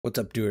What's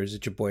up, doers?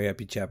 It's your boy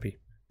Happy Chappy,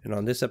 and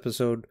on this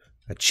episode,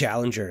 a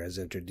challenger has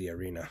entered the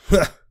arena.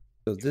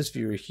 So this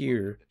viewer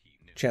here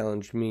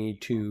challenged me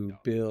to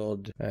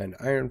build an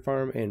iron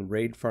farm and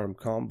raid farm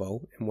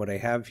combo, and what I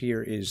have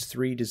here is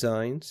 3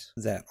 designs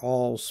that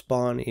all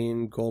spawn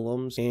in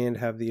golems and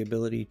have the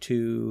ability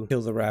to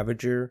kill the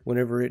Ravager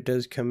whenever it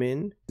does come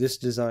in. This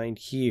design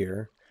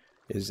here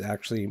is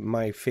actually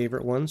my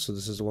favorite one, so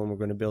this is the one we're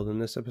going to build in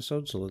this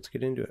episode, so let's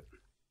get into it.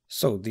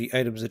 So the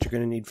items that you're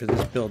going to need for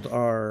this build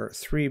are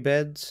 3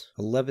 beds,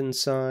 11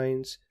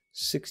 signs,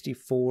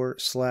 64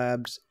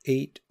 slabs,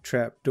 8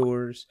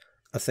 trapdoors,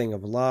 a thing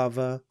of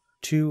lava,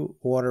 2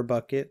 water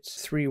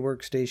buckets, 3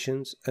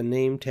 workstations, a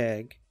name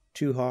tag,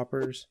 2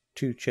 hoppers,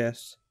 2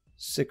 chests,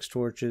 6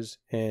 torches,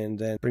 and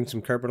then bring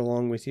some carpet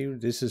along with you.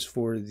 This is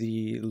for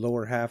the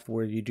lower half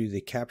where you do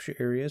the capture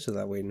area, so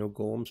that way no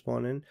golems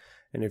spawn in.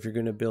 And if you're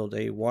going to build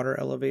a water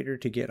elevator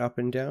to get up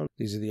and down,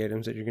 these are the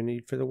items that you're going to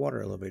need for the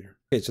water elevator.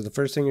 Okay, so the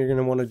first thing you're going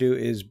to want to do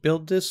is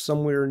build this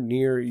somewhere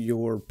near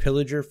your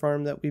pillager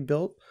farm that we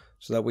built,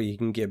 so that way you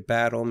can get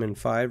Bad Omen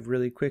 5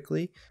 really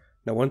quickly.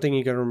 Now, one thing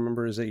you got to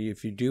remember is that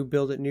if you do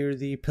build it near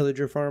the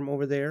pillager farm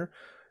over there,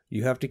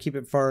 you have to keep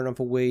it far enough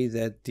away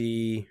that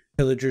the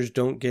pillagers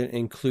don't get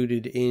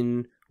included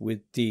in with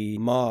the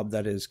mob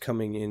that is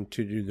coming in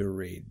to do their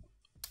raid.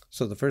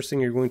 So the first thing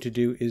you're going to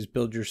do is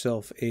build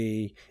yourself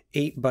a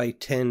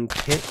 8x10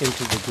 pit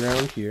into the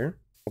ground here.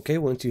 Okay,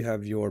 once you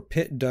have your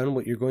pit done,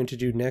 what you're going to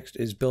do next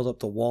is build up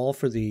the wall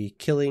for the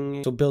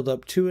killing. So build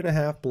up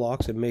 2.5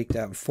 blocks and make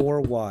that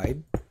 4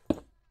 wide.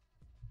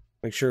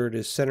 Make sure it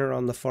is centered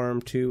on the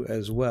farm too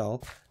as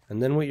well.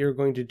 And then what you're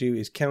going to do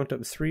is count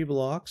up 3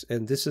 blocks,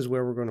 and this is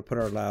where we're going to put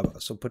our lava.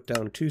 So put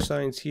down 2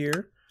 signs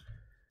here,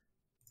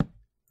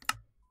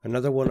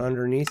 another one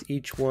underneath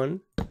each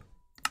one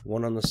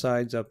on the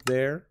sides up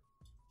there.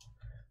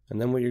 And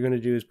then what you're going to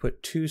do is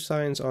put 2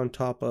 signs on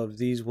top of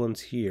these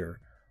ones here,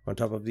 on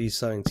top of these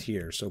signs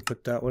here. So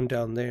put that one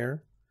down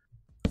there.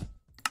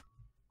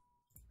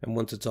 And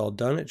once it's all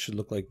done, it should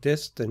look like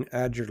this. Then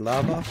add your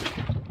lava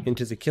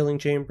into the killing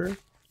chamber.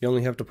 You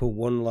only have to put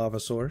 1 lava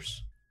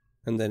source.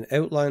 And then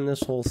outline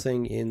this whole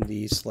thing in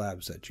the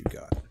slabs that you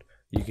got.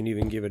 You can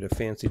even give it a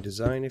fancy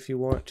design if you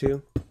want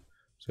to.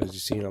 So as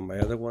you've seen on my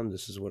other one,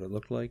 this is what it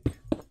looked like.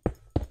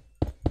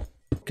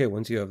 Okay,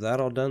 once you have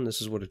that all done,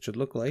 this is what it should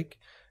look like.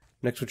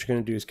 Next, what you're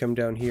going to do is come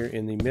down here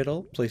in the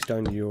middle, place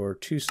down your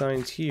 2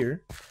 signs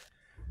here,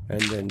 and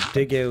then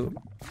dig out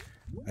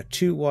a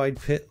 2 wide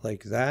pit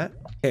like that.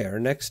 Okay, our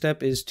next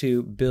step is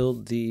to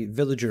build the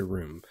villager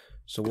room.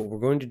 So what we're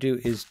going to do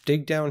is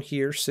dig down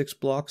here 6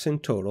 blocks in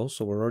total.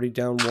 So we're already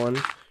down 1,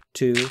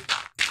 2,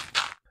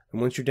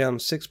 and once you're down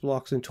 6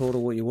 blocks in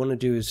total, what you want to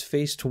do is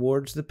face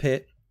towards the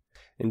pit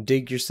and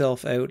dig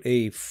yourself out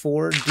a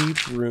 4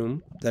 deep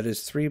room that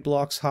is 3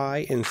 blocks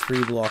high and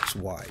 3 blocks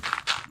wide.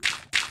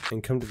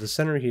 And come to the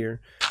center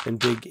here and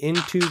dig in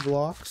 2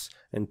 blocks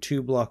and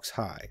 2 blocks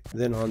high.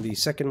 Then on the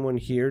second one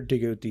here,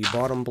 dig out the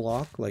bottom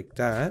block like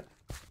that.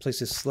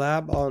 Place a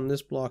slab on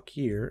this block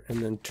here,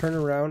 and then turn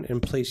around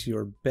and place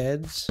your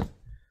beds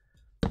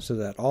so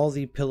that all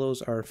the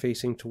pillows are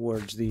facing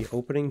towards the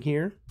opening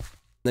here.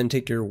 Then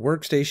take your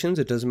workstations,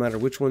 it doesn't matter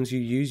which ones you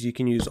use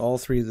can use all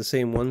 3 of the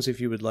same ones if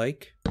you would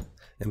like,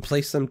 and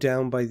place them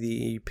down by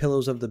the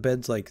pillows of the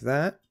beds like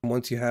that.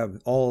 Once you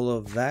have all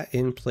of that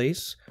in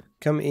place,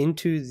 come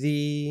into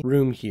the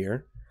room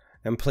here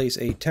and place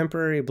a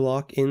temporary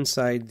block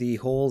inside the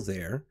hole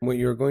there. What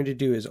you're going to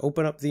do is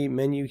open up the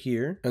menu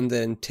here and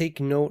then take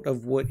note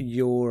of what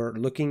your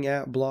looking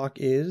at block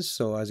is.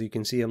 So as you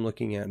can see, I'm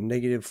looking at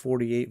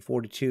 -48,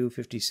 42,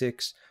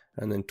 56,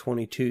 and then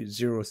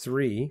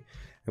 2203.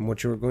 And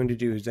what you're going to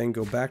do is then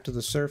go back to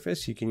the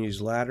surface. You can use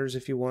ladders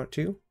if you want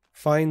to.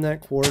 Find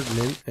that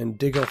coordinate and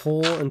dig a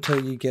hole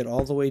until you get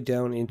all the way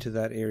down into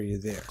that area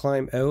there.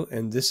 Climb out,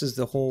 and this is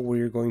the hole where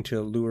you're going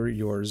to lure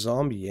your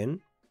zombie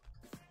in.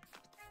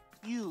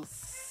 You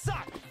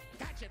suck!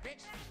 Gotcha,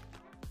 bitch!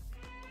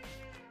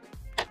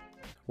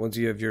 Once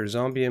you have your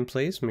zombie in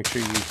place, make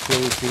sure you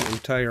close the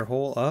entire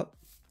hole up.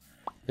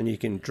 Then you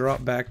can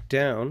drop back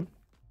down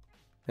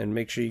and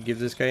make sure you give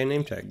this guy a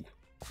name tag.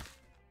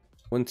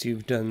 Once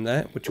you've done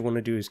that, what you want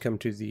to do is come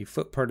to the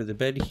foot part of the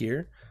bed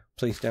here.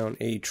 Place down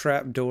a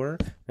trap door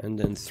and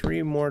then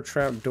 3 more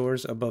trap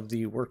doors above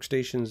the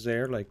workstations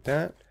there like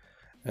that.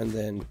 And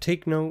then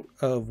take note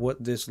of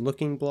what this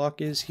looking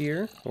block is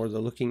here, or the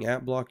looking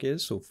at block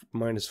is. So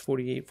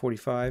 -48,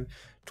 45,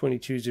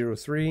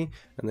 2203,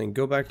 and then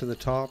go back to the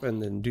top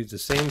and then do the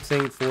same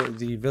thing for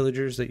the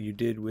villagers that you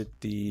did with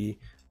the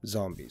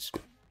zombies.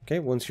 Okay,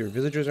 once your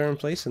villagers are in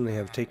place and they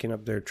have taken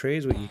up their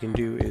trays, what you can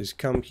do is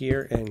come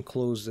here and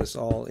close this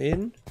all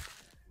in.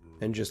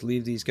 And just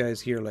leave these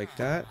guys here like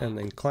that, and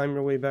then climb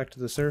your way back to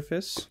the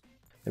surface.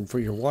 And for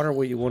your water,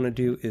 what you want to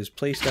do is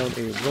place down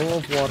a row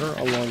of water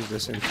along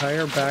this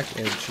entire back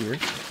edge here.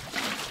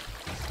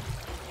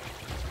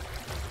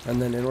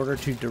 And then in order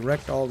to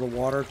direct all the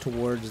water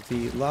towards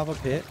the lava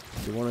pit,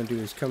 what you want to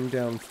do is come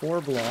down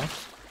 4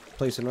 blocks,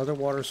 place another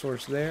water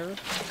source there,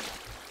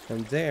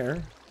 and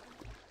there,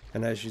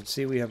 And as you can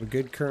see, we have a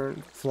good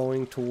current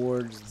flowing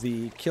towards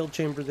the kill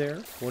chamber there.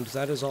 Once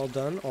that is all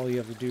done, all you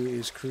have to do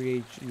is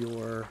create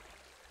your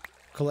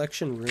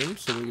collection room.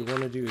 So what you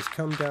want to do is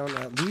come down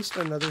at least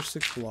another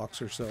 6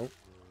 blocks or so,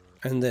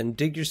 and then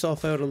dig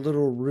yourself out a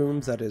little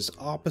room that is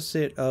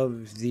opposite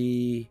of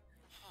the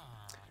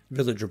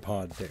villager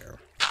pod there.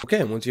 Okay,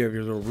 and once you have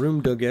your little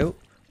room dug out,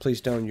 place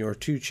down your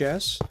 2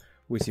 chests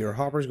with your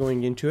hoppers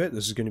going into it.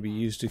 This is going to be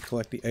used to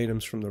collect the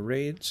items from the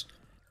raids.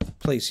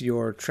 Place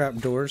your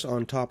trapdoors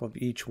on top of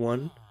each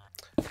one,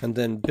 and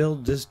then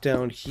build this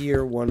down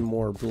here 1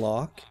 more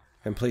block,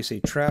 and place a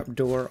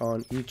trapdoor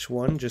on each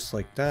one just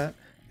like that,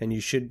 and you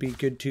should be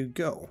good to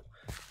go.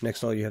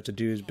 Next, all you have to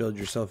do is build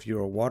yourself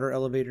your water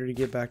elevator to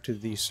get back to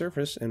the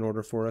surface in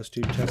order for us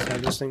to test how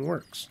this thing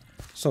works.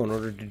 So in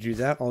order to do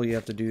that, all you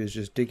have to do is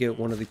just dig out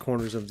one of the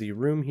corners of the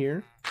room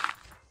here,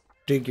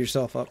 dig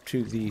yourself up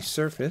to the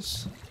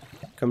surface,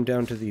 come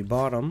down to the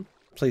bottom,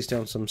 place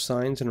down some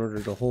signs in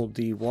order to hold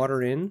the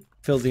water in,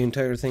 fill the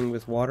entire thing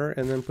with water,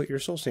 and then put your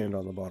soul sand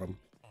on the bottom.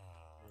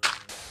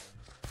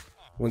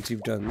 Once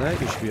you've done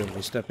that, you should be able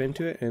to step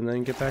into it and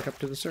then get back up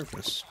to the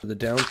surface. For the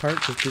down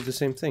part, just do the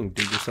same thing.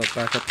 Dig yourself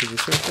back up to the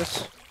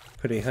surface,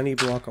 put a honey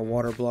block, a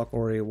water block,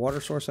 or a water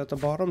source at the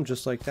bottom,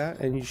 just like that,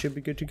 and you should be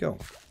good to go.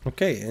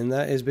 Okay, and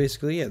that is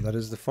basically it. That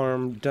is the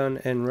farm done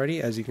and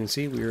ready. As you can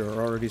see, we are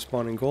already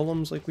spawning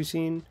golems like we've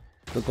seen.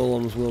 The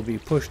golems will be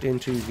pushed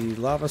into the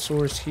lava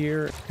source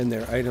here, and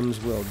their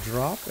items will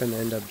drop and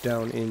end up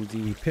down in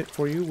the pit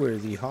for you where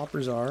the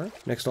hoppers are.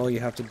 Next, all you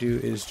have to do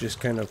is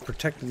just kind of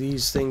protect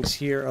these things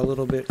here a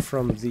little bit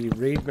from the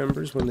raid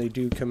members when they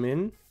do come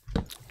in.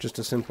 Just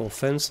a simple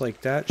fence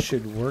like that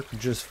should work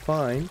just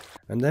fine.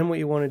 And then what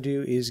you want to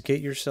do is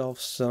get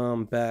yourself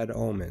some bad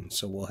omens.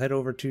 So we'll head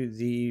over to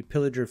the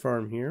pillager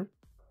farm here.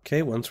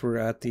 Okay, once we're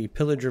at the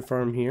pillager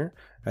farm here,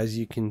 as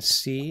you can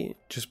see,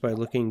 just by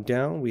looking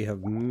down, we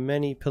have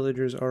many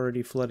pillagers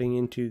already flooding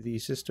into the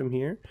system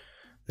here.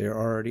 They're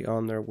already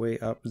on their way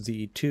up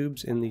the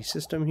tubes in the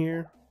system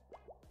here,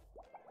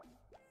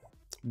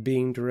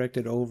 being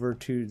directed over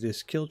to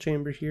this kill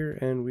chamber here,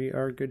 and we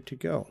are good to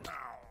go.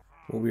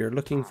 What we are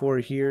looking for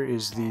here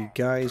is the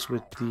guys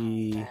with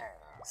the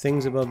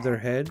things above their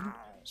head,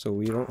 so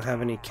we don't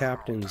have any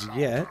captains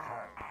yet.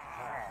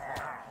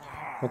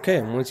 Okay,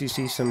 and once you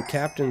see some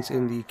captains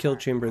in the kill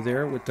chamber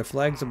there with the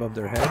flags above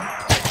their head,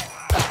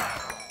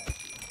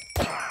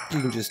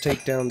 you can just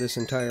take down this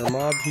entire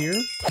mob here.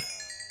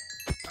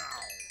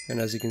 And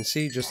as you can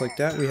see, just like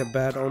that, we have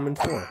Bad Omen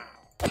 4.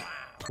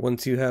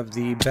 Once you have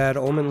the Bad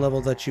Omen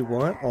level that you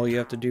want, all you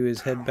have to do is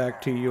head back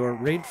to your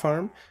raid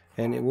farm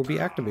and it will be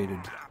activated.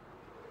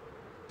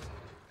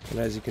 And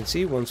as you can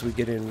see, once we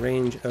get in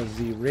range of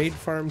the raid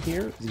farm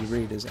here, the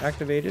raid is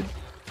activated.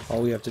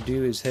 All we have to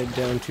do is head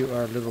down to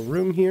our little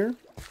room here,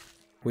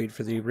 wait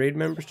for the raid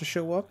members to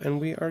show up,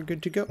 and we are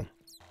good to go.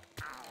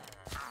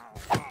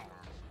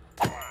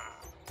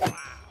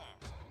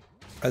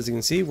 As you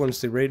can see,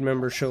 once the raid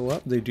members show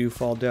up, they do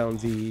fall down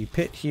the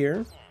pit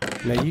here.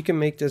 Now you can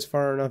make this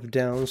far enough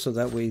down so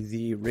that way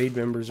the raid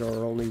members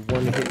are only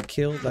 1-hit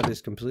kill. That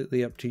is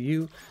completely up to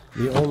you.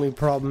 The only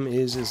problem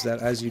is that,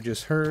 as you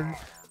just heard,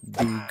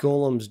 the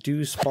golems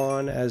do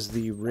spawn as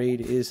the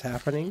raid is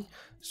happening.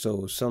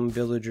 So some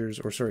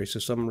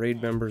some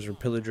raid members or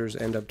pillagers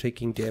end up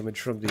taking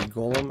damage from the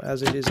golem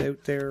as it is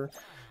out there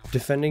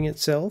defending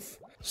itself.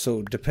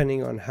 So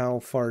depending on how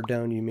far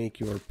down you make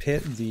your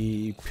pit,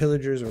 the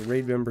pillagers or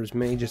raid members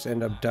may just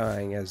end up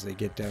dying as they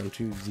get down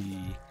to the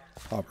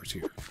hoppers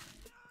here.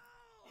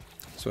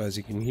 So as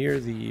you can hear,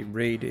 the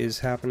raid is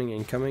happening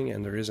and coming,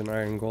 and there is an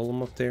iron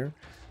golem up there.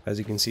 As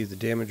you can see, the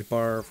damage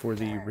bar for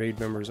the raid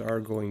members are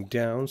going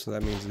down, so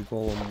that means the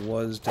golem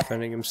was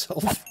defending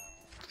himself.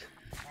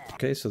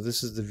 Okay, so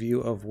this is the view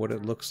of what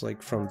it looks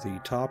like from the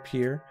top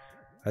here.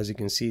 As you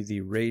can see, the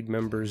raid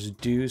members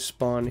do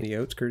spawn in the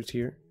outskirts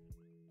here.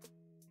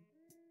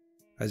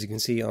 As you can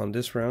see on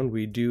this round,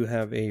 we do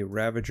have a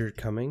Ravager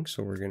coming,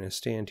 so we're going to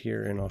stand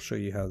here and I'll show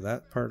you how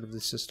that part of the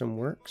system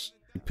works.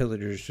 The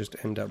pillagers just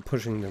end up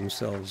pushing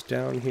themselves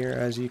down here,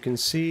 as you can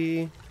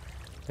see.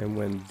 And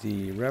when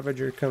the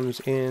Ravager comes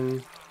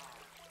in,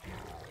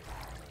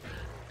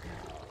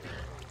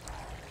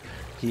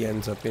 he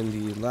ends up in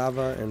the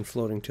lava and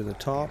floating to the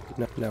top.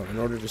 Now, in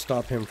order to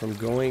stop him from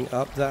going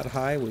up that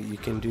high, what you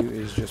can do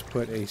is just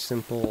put a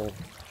simple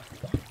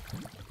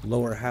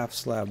lower half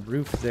slab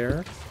roof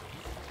there.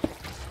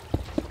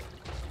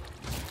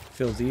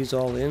 Fill these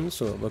all in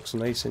so it looks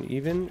nice and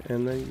even,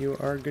 and then you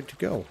are good to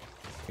go.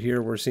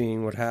 Here we're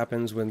seeing what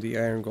happens when the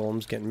iron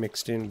golems get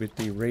mixed in with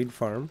the raid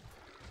farm.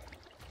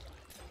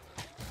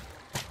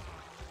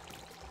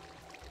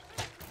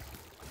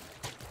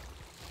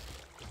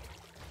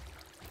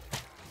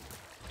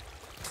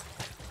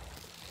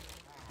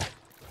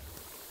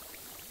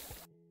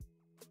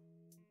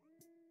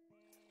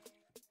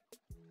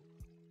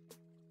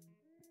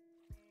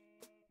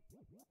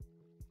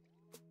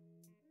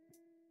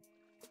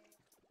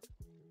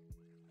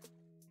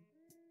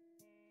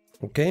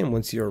 Okay, and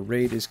once your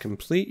raid is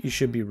complete, you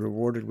should be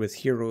rewarded with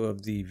Hero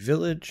of the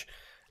Village,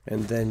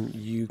 and then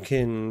you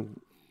can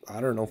I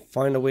don't know,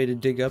 find a way to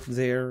dig up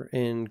there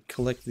and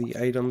collect the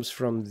items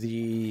from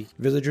the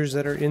villagers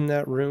that are in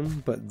that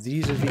room. But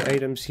these are the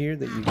items here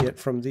that you get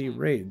from the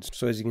raids.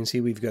 So as you can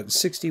see, we've got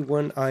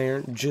 61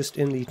 iron just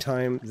in the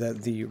time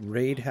that the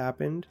raid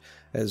happened,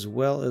 as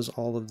well as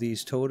all of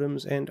these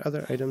totems and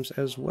other items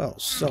as well.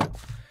 So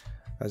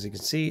as you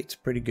can see, it's a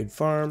pretty good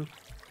farm,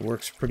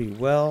 works pretty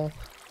well.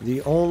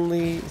 The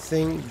only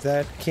thing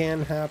that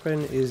can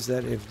happen is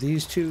that if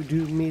these two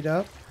do meet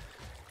up,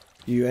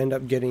 you end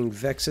up getting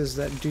Vexes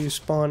that do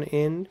spawn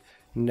in.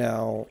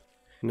 Now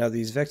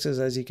these Vexes,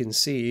 as you can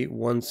see,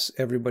 once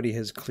everybody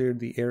has cleared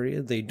the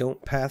area, they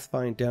don't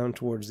pathfind down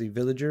towards the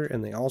villager,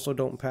 and they also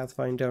don't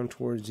pathfind down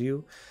towards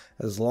you,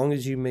 as long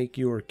as you make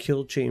your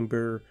kill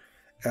chamber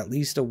at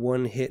least a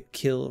one-hit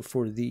kill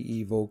for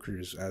the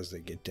evokers as they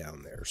get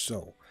down there.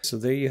 So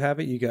there you have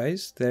it, you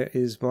guys. That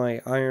is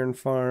my iron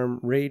farm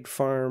raid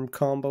farm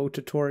combo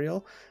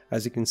tutorial.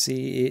 As you can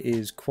see, it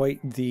is quite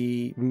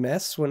the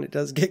mess when it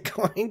does get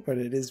going, but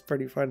it is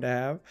pretty fun to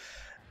have.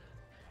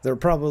 There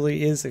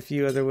probably is a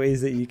few other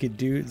ways that you could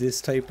do this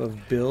type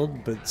of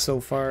build, but so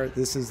far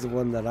this is the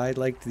one that I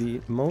liked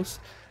the most.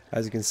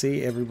 As you can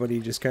see, everybody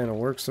just kind of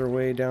works their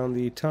way down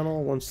the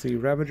tunnel once the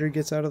Ravager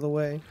gets out of the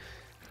way.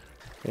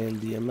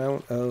 And the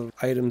amount of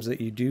items that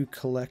you do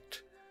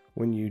collect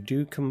when you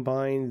do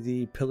combine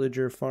the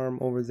pillager farm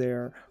over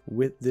there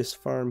with this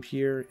farm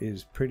here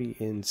is pretty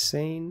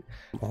insane.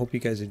 I hope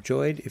you guys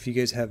enjoyed. If you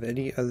guys have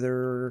any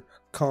other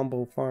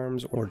combo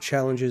farms or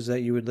challenges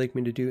that you would like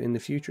me to do in the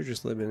future,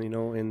 just let me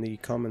know in the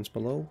comments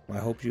below. I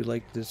hope you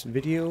liked this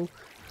video.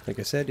 Like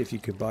I said, if you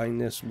combine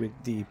this with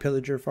the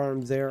pillager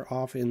farm there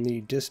off in the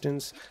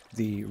distance,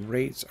 the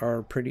rates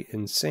are pretty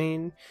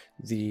insane.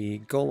 The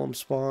golem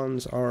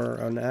spawns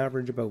are on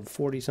average about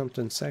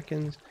 40-something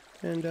seconds.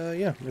 And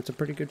yeah, it's a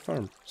pretty good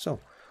farm. So,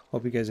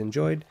 hope you guys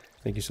enjoyed.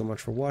 Thank you so much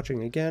for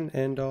watching again,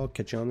 and I'll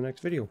catch you on the next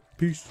video.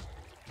 Peace.